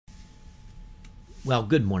Well,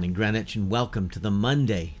 good morning, Greenwich, and welcome to the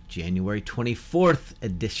Monday, January 24th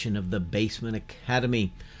edition of the Basement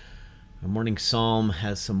Academy. Our morning psalm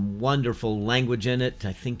has some wonderful language in it.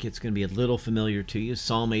 I think it's going to be a little familiar to you.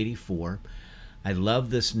 Psalm 84. I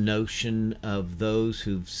love this notion of those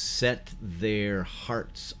who've set their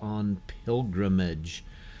hearts on pilgrimage,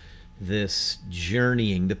 this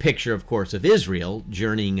journeying, the picture, of course, of Israel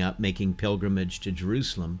journeying up, making pilgrimage to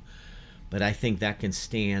Jerusalem. But I think that can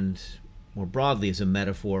stand more broadly as a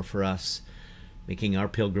metaphor for us making our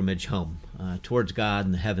pilgrimage home towards God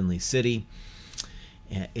in the heavenly city.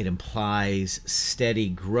 It implies steady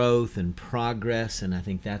growth and progress, and I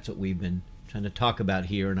think that's what we've been trying to talk about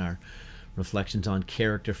here in our reflections on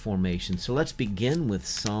character formation. So let's begin with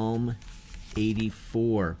Psalm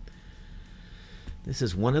 84. This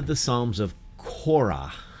is one of the Psalms of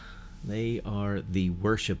Korah. They are the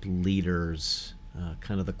worship leaders,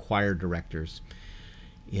 kind of the choir directors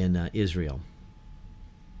in Israel.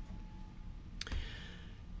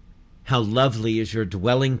 How lovely is your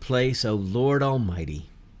dwelling place, O Lord Almighty!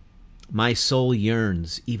 My soul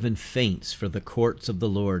yearns, even faints, for the courts of the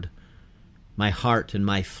Lord. My heart and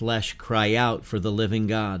my flesh cry out for the living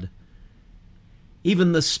God.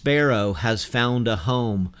 Even the sparrow has found a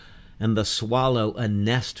home, and the swallow a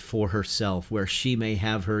nest for herself, where she may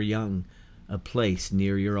have her young, a place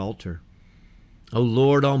near your altar. O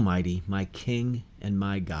Lord Almighty, my King and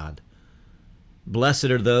my God. Blessed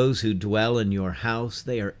are those who dwell in your house,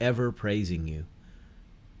 they are ever praising you.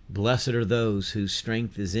 Blessed are those whose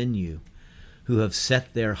strength is in you, who have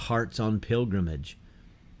set their hearts on pilgrimage.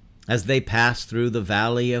 As they pass through the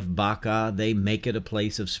valley of Baca, they make it a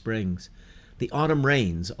place of springs. The autumn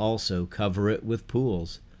rains also cover it with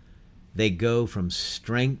pools. They go from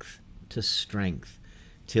strength to strength,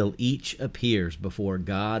 till each appears before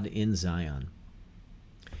God in Zion.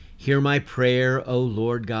 Hear my prayer, O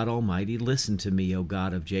Lord God Almighty. Listen to me, O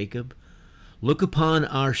God of Jacob. Look upon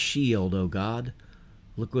our shield, O God.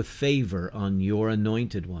 Look with favor on your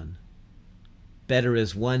anointed one. Better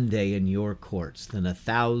is one day in your courts than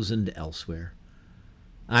 1,000 elsewhere.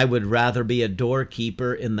 I would rather be a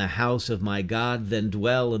doorkeeper in the house of my God than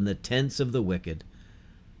dwell in the tents of the wicked.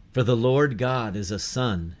 For the Lord God is a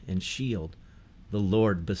sun and shield. The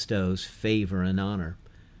Lord bestows favor and honor.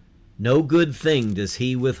 No good thing does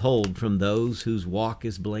he withhold from those whose walk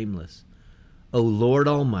is blameless. O Lord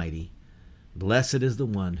Almighty, blessed is the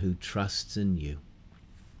one who trusts in you.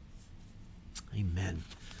 Amen.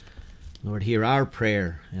 Lord, hear our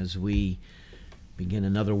prayer as we begin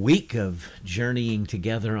another week of journeying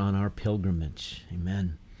together on our pilgrimage.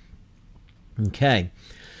 Amen. Okay.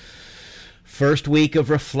 First week of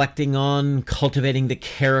reflecting on cultivating the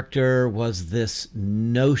character was this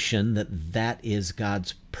notion that that is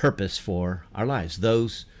God's purpose for our lives.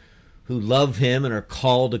 Those who love him and are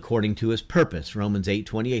called according to his purpose. Romans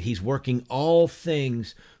 8:28. He's working all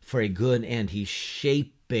things for a good end. He's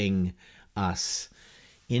shaping us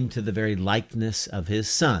into the very likeness of his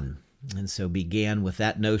Son. And so began with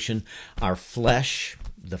that notion, our flesh,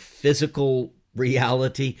 the physical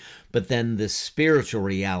reality, but then the spiritual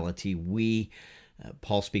reality.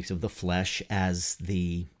 Paul speaks of the flesh as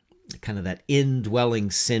the kind of that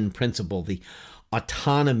indwelling sin principle, the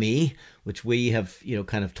autonomy, which we have,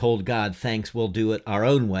 kind of told God, thanks, we'll do it our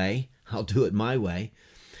own way. I'll do it my way.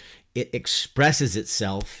 It expresses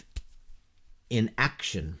itself in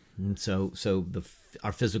action. And so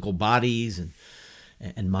our physical bodies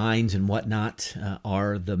and minds and whatnot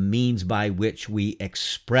are the means by which we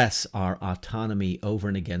express our autonomy over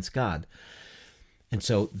and against God. And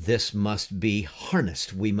so this must be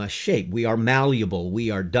harnessed. We must shape. We are malleable. We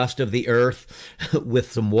are dust of the earth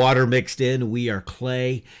with some water mixed in. We are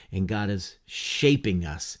clay, and God is shaping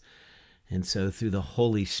us. And so through the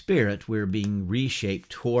Holy Spirit, we're being reshaped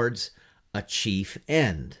towards a chief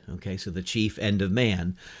end. Okay, so the chief end of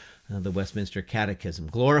man, the Westminster Catechism,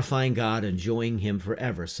 glorifying God, enjoying him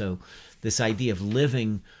forever. So this idea of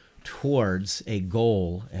living towards a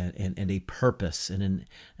goal and a purpose and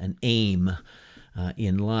an aim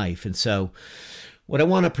in life. And so what I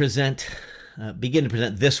want to begin to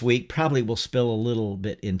present this week, probably will spill a little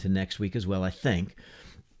bit into next week as well, I think,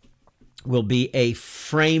 will be a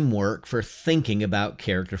framework for thinking about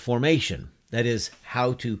character formation. That is,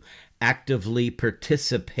 how to actively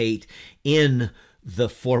participate in the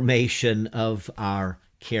formation of our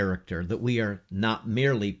character, that we are not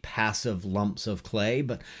merely passive lumps of clay,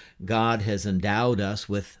 but God has endowed us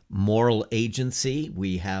with moral agency.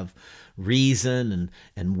 We have reason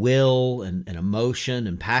and will and emotion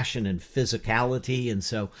and passion and physicality. And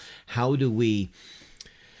so how do we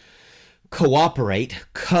cooperate?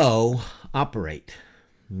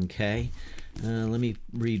 Okay? Let me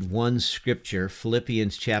read one scripture,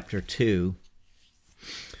 Philippians chapter 2.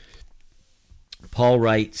 Paul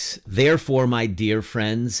writes, "Therefore, my dear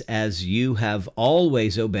friends, as you have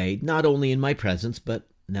always obeyed, not only in my presence, but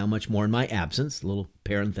now much more in my absence," a little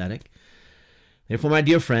parenthetic. "Therefore, my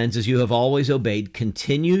dear friends, as you have always obeyed,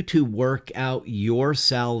 continue to work out your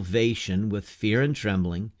salvation with fear and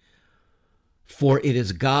trembling, for it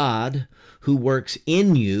is God who works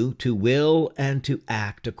in you to will and to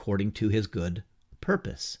act according to his good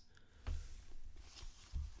purpose."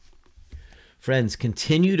 Friends,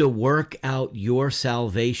 continue to work out your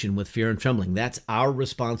salvation with fear and trembling. That's our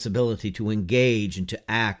responsibility, to engage and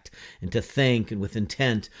to act and to think and with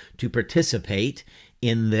intent to participate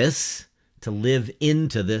in this, to live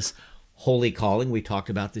into this holy calling. We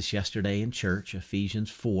talked about this yesterday in church,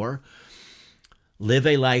 Ephesians 4. Live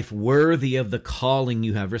a life worthy of the calling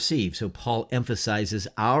you have received. So Paul emphasizes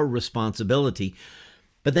our responsibility,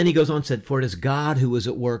 but then he goes on and said, "For it is God who is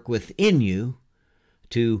at work within you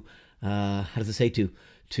to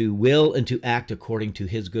to will and to act according to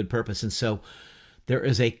his good purpose." And so there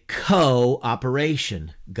is a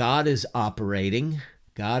cooperation. God is operating.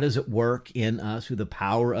 God is at work in us through the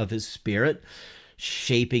power of his Spirit,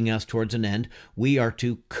 shaping us towards an end. We are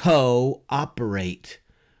to cooperate.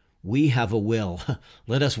 We have a will.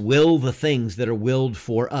 Let us will the things that are willed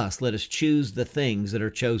for us. Let us choose the things that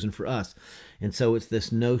are chosen for us. And so it's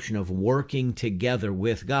this notion of working together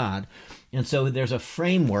with God. And so there's a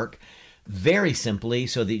framework, very simply,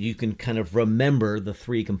 so that you can kind of remember the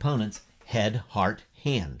three components: head, heart,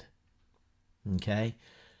 hand. Okay?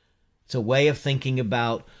 It's a way of thinking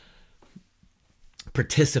about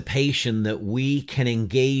participation that we can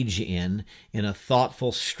engage in a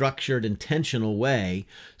thoughtful, structured, intentional way,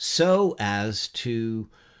 so as to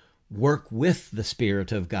work with the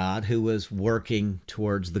Spirit of God, who is working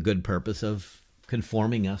towards the good purpose of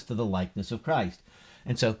conforming us to the likeness of Christ.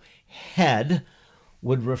 And so head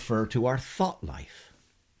would refer to our thought life,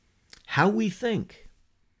 how we think.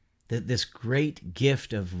 That this great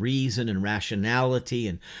gift of reason and rationality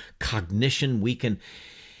and cognition, we can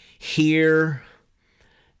hear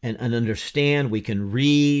and understand, we can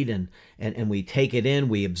read and we take it in,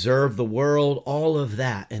 we observe the world, all of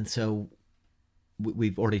that. And so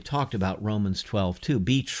we've already talked about Romans 12 too.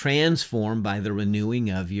 Be transformed by the renewing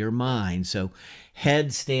of your mind. So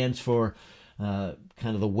head stands for kind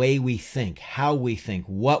of the way we think, how we think,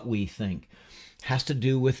 what we think. Has to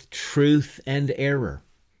do with truth and error.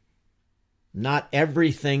 Not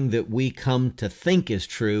everything that we come to think is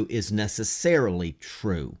true is necessarily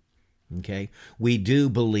true. Okay? We do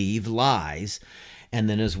believe lies. And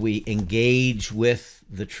then as we engage with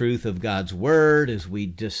the truth of God's word, as we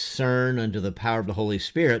discern under the power of the Holy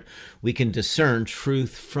Spirit, we can discern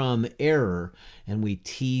truth from error, and we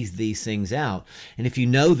tease these things out. And if you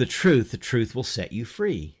know the truth will set you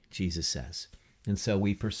free, Jesus says. And so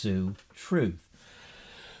we pursue truth.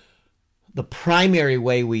 The primary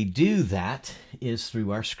way we do that is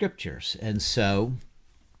through our scriptures. And so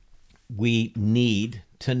we need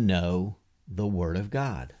to know the Word of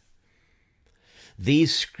God.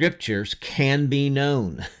 These scriptures can be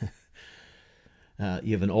known.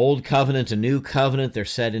 You have an old covenant, a new covenant. They're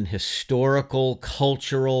set in historical,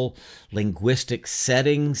 cultural, linguistic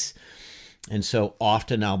settings. And so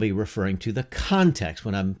often I'll be referring to the context.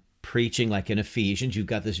 When I'm preaching, like in Ephesians, you've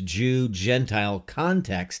got this Jew-Gentile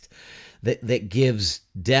context that gives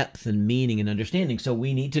depth and meaning and understanding. So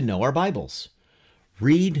we need to know our Bibles.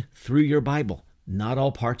 Read through your Bible. Not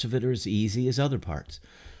all parts of it are as easy as other parts.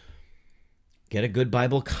 Get a good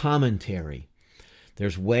Bible commentary.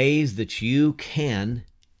 There's ways that you can,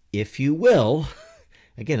 if you will,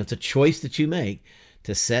 again, it's a choice that you make,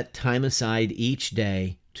 to set time aside each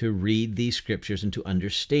day to read these scriptures and to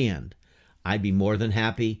understand. I'd be more than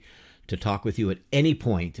happy to talk with you at any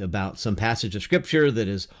point about some passage of scripture that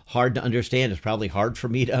is hard to understand. It's probably hard for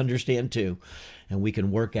me to understand too, and we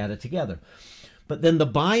can work at it together. But then the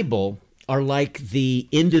Bible are like the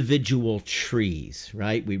individual trees,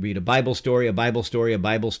 right? We read a Bible story, a Bible story, a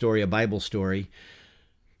Bible story, a Bible story.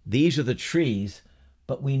 These are the trees,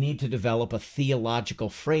 but we need to develop a theological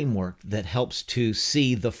framework that helps to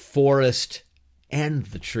see the forest and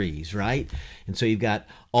the trees, right? And so you've got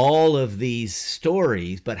all of these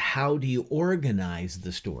stories, but how do you organize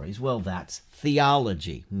the stories? Well, that's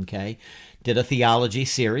theology, okay? Did a theology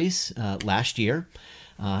series last year,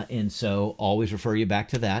 and so always refer you back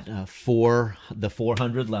to that for the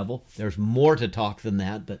 400 level. There's more to talk than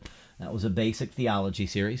that, but that was a basic theology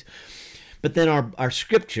series. But then our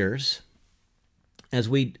scriptures, as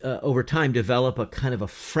we over time develop a kind of a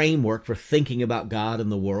framework for thinking about God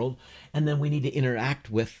and the world, and then we need to interact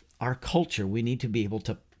with our culture. We need to be able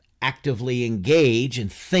to actively engage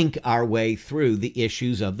and think our way through the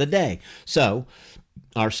issues of the day. So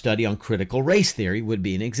our study on critical race theory would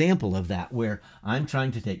be an example of that, where I'm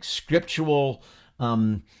trying to take scriptural,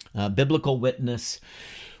 biblical witness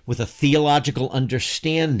with a theological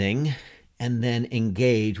understanding and then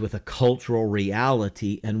engage with a cultural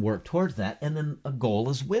reality and work towards that. And then a goal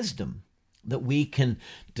is wisdom, that we can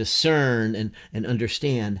discern and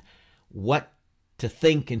understand what to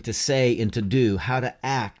think and to say and to do, how to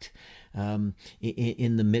act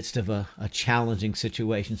in the midst of a challenging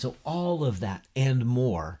situation. So all of that and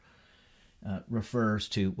more refers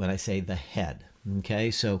to when I say the head. Okay,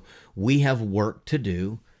 so we have work to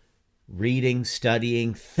do, reading,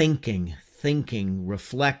 studying, thinking,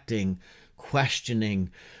 reflecting, questioning,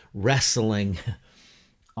 wrestling,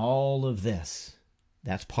 all of this.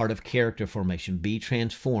 That's part of character formation. Be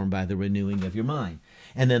transformed by the renewing of your mind.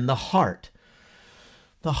 And then the heart.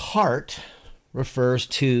 The heart refers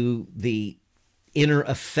to the inner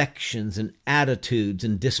affections and attitudes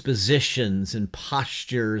and dispositions and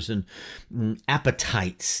postures and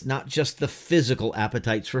appetites, not just the physical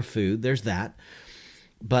appetites for food, there's that,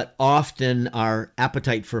 but often our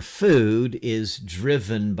appetite for food is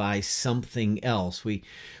driven by something else. We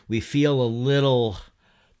feel a little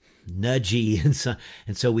nudgy,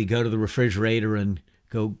 and so we go to the refrigerator and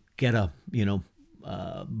go get a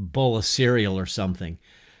bowl of cereal or something.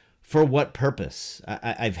 For what purpose?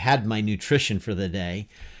 I've had my nutrition for the day,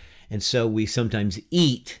 and so we sometimes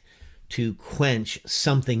eat to quench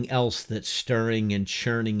something else that's stirring and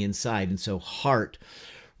churning inside. And so heart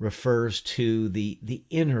refers to the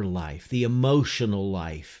inner life, the emotional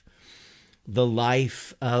life, the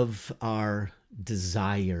life of our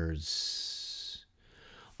desires,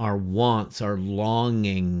 our wants, our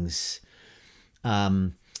longings,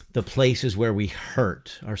 the places where we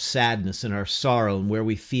hurt, our sadness and our sorrow, and where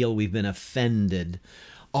we feel we've been offended.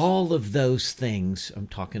 All of those things, I'm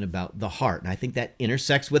talking about the heart. And I think that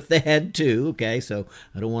intersects with the head too, okay? So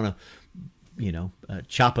I don't want to,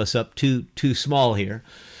 chop us up too small here.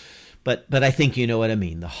 But I think you know what I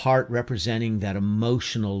mean. The heart representing that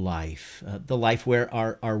emotional life, the life where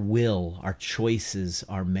our will, our choices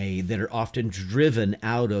are made, that are often driven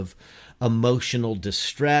out of emotional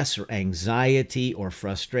distress or anxiety or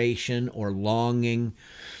frustration or longing.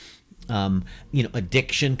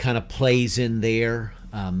 Addiction kind of plays in there.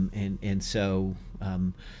 So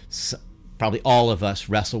probably all of us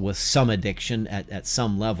wrestle with some addiction at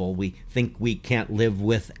some level. We think we can't live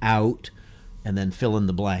without, and then fill in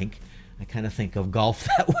the blank. I kind of think of golf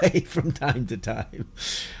that way from time to time.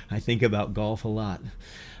 I think about golf a lot.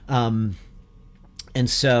 And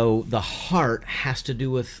so the heart has to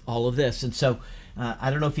do with all of this. And so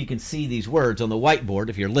I don't know if you can see these words on the whiteboard.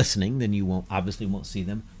 If you're listening, then you obviously won't see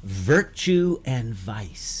them. Virtue and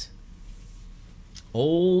vice.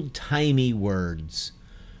 Old-timey words.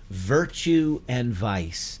 Virtue and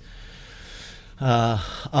vice.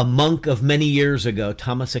 A monk of many years ago,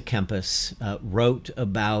 Thomas à Kempis, wrote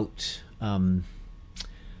about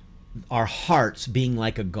our hearts being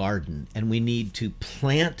like a garden, and we need to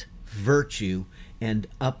plant virtue and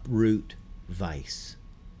uproot vice.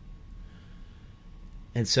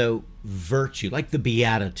 And so virtue, like the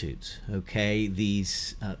Beatitudes, okay,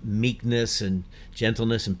 these meekness and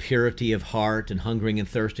gentleness and purity of heart and hungering and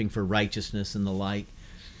thirsting for righteousness and the like.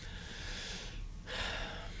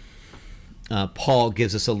 Paul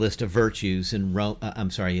gives us a list of virtues in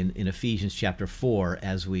Ephesians chapter 4,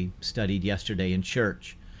 as we studied yesterday in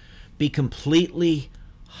church. Be completely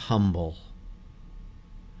humble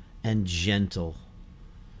and gentle,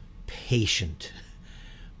 patient,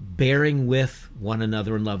 bearing with one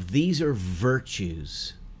another in love. These are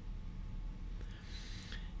virtues.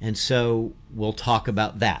 And so we'll talk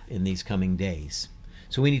about that in these coming days.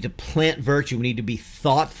 So we need to plant virtue. We need to be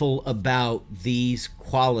thoughtful about these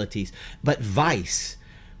qualities. But vice,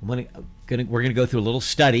 we're going to go through a little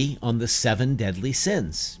study on the 7 deadly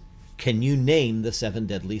sins. Can you name the 7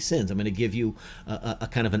 deadly sins? I'm going to give you a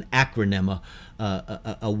kind of an acronym,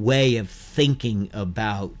 a way of thinking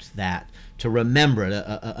about that, to remember it,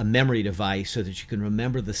 a memory device so that you can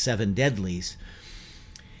remember the 7 deadlies.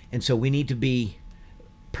 And so we need to be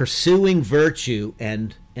pursuing virtue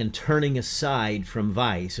and turning aside from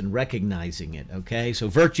vice and recognizing it, okay? So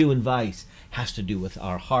virtue and vice has to do with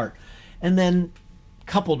our heart. And then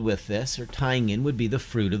coupled with this, or tying in, would be the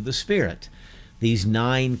fruit of the Spirit. These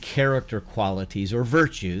 9 character qualities or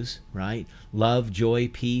virtues, right? Love, joy,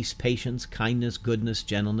 peace, patience, kindness, goodness,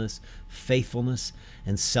 gentleness, faithfulness,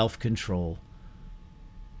 and self-control.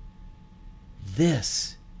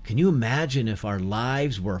 This, can you imagine if our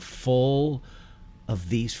lives were full of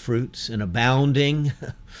these fruits and abounding?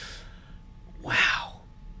 Wow.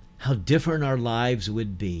 how different our lives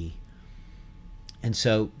would be. And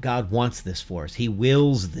so God wants this for us. He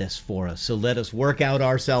wills this for us. So let us work out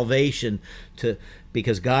our salvation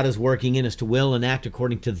because God is working in us to will and act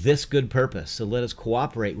according to this good purpose. So let us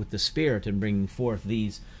cooperate with the Spirit in bringing forth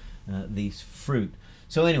these fruit.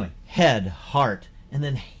 So anyway, head, heart, and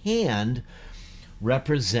then hand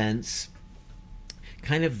represents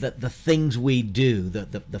kind of the things we do,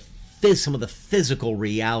 some of the physical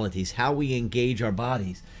realities, how we engage our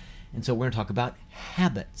bodies. And so we're going to talk about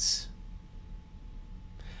habits,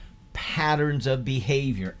 patterns of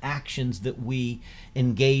behavior, actions that we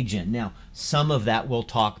engage in. Now, some of that we'll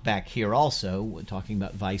talk back here also, we're talking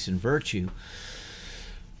about vice and virtue.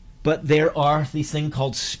 But there are these things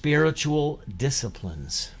called spiritual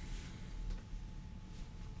disciplines.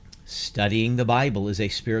 Studying the Bible is a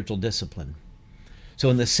spiritual discipline. So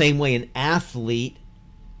in the same way an athlete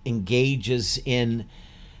engages in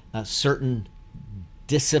certain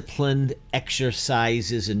disciplined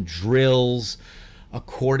exercises and drills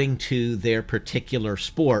according to their particular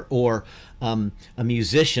sport, or a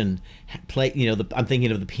musician I'm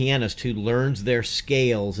thinking of the pianist who learns their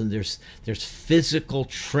scales, and there's physical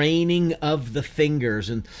training of the fingers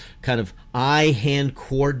and kind of eye-hand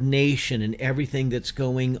coordination and everything that's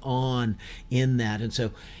going on in that. And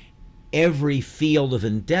so every field of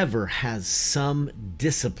endeavor has some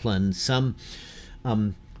discipline, some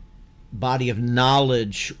body of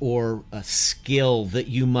knowledge or a skill that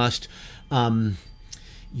you must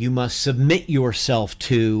submit yourself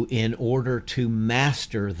to in order to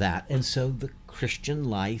master that. And so the Christian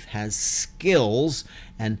life has skills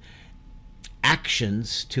and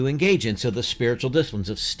actions to engage in. So the spiritual disciplines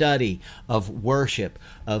of study, of worship,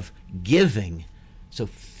 of giving, so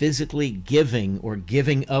physically giving or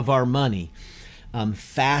giving of our money,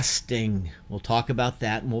 fasting, we'll talk about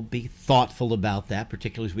that and we'll be thoughtful about that,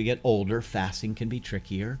 particularly as we get older. Fasting can be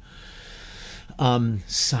trickier.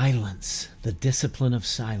 Silence, the discipline of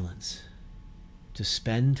silence, to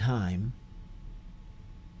spend time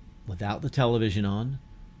without the television on,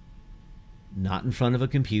 not in front of a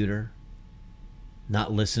computer,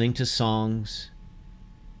 not listening to songs,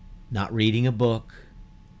 not reading a book,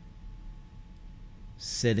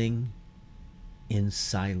 sitting in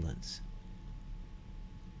silence.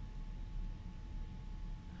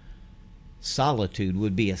 Solitude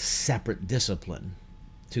would be a separate discipline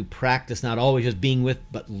to practice, not always just being with,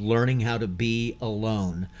 but learning how to be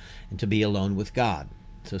alone and to be alone with God.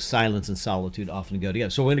 So silence and solitude often go together.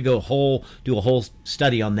 So we're going to do a whole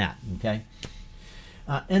study on that, okay?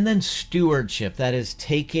 And then stewardship, that is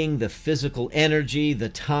taking the physical energy, the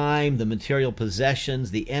time, the material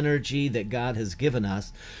possessions, the energy that God has given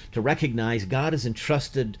us to recognize God has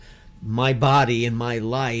entrusted my body and my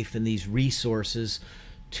life and these resources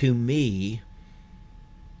to me.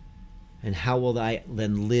 And how will I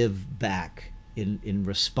then live back in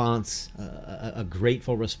response, a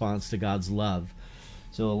grateful response to God's love?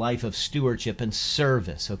 So a life of stewardship and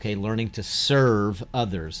service, okay, learning to serve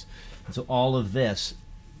others. And so all of this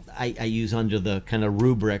I use under the kind of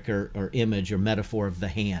rubric or image or metaphor of the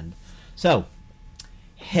hand. So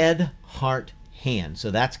head, heart, hand.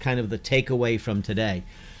 So that's kind of the takeaway from today,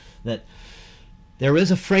 that there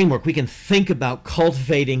is a framework. We can think about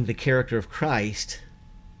cultivating the character of Christ.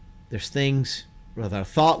 There's things with our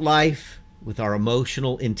thought life, with our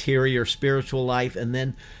emotional, interior, spiritual life, and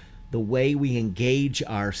then the way we engage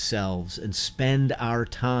ourselves and spend our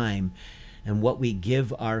time and what we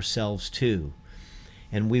give ourselves to.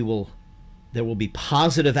 And there will be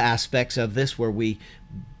positive aspects of this where we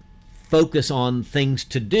focus on things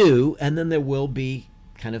to do, and then there will be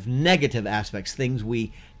kind of negative aspects, things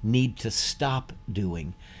we need to stop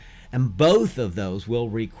doing. And both of those will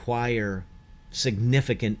require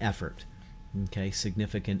significant effort, okay,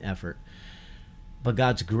 significant effort. But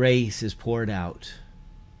God's grace is poured out.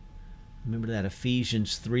 Remember that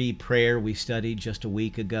Ephesians 3 prayer we studied just a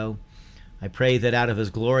week ago? I pray that out of his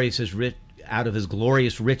glorious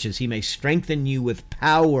riches he may strengthen you with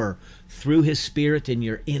power through his Spirit in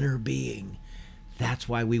your inner being. That's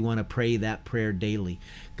why we want to pray that prayer daily.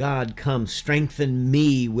 God, come strengthen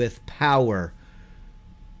me with power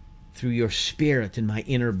through your Spirit in my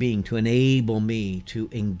inner being to enable me to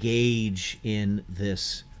engage in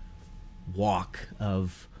this walk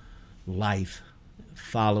of life,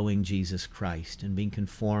 following Jesus Christ and being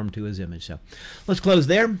conformed to his image. So let's close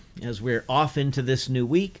there as we're off into this new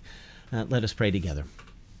week. Let us pray together.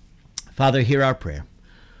 Father, hear our prayer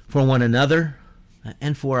for one another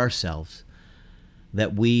and for ourselves,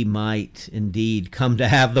 that we might indeed come to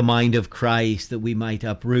have the mind of Christ, that we might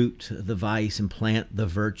uproot the vice and plant the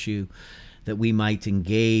virtue, that we might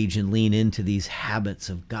engage and lean into these habits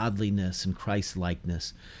of godliness and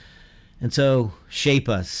Christ-likeness, And so shape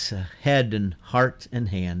us, head and heart and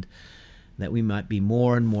hand, that we might be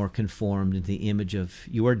more and more conformed into the image of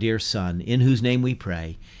your dear Son, in whose name we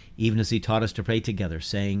pray, even as he taught us to pray together,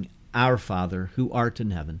 saying, Our Father, who art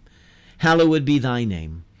in heaven, hallowed be thy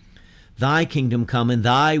name. Thy kingdom come, and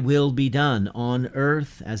thy will be done, on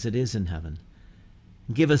earth as it is in heaven.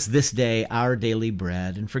 Give us this day our daily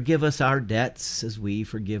bread, and forgive us our debts as we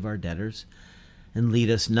forgive our debtors. And lead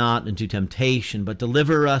us not into temptation, but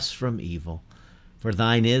deliver us from evil. For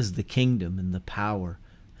thine is the kingdom and the power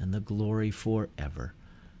and the glory forever.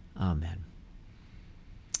 Amen.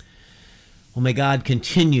 Well, may God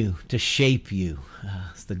continue to shape you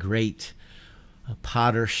as the great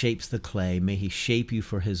potter shapes the clay. May he shape you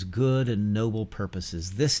for his good and noble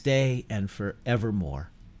purposes this day and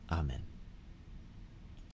forevermore. Amen.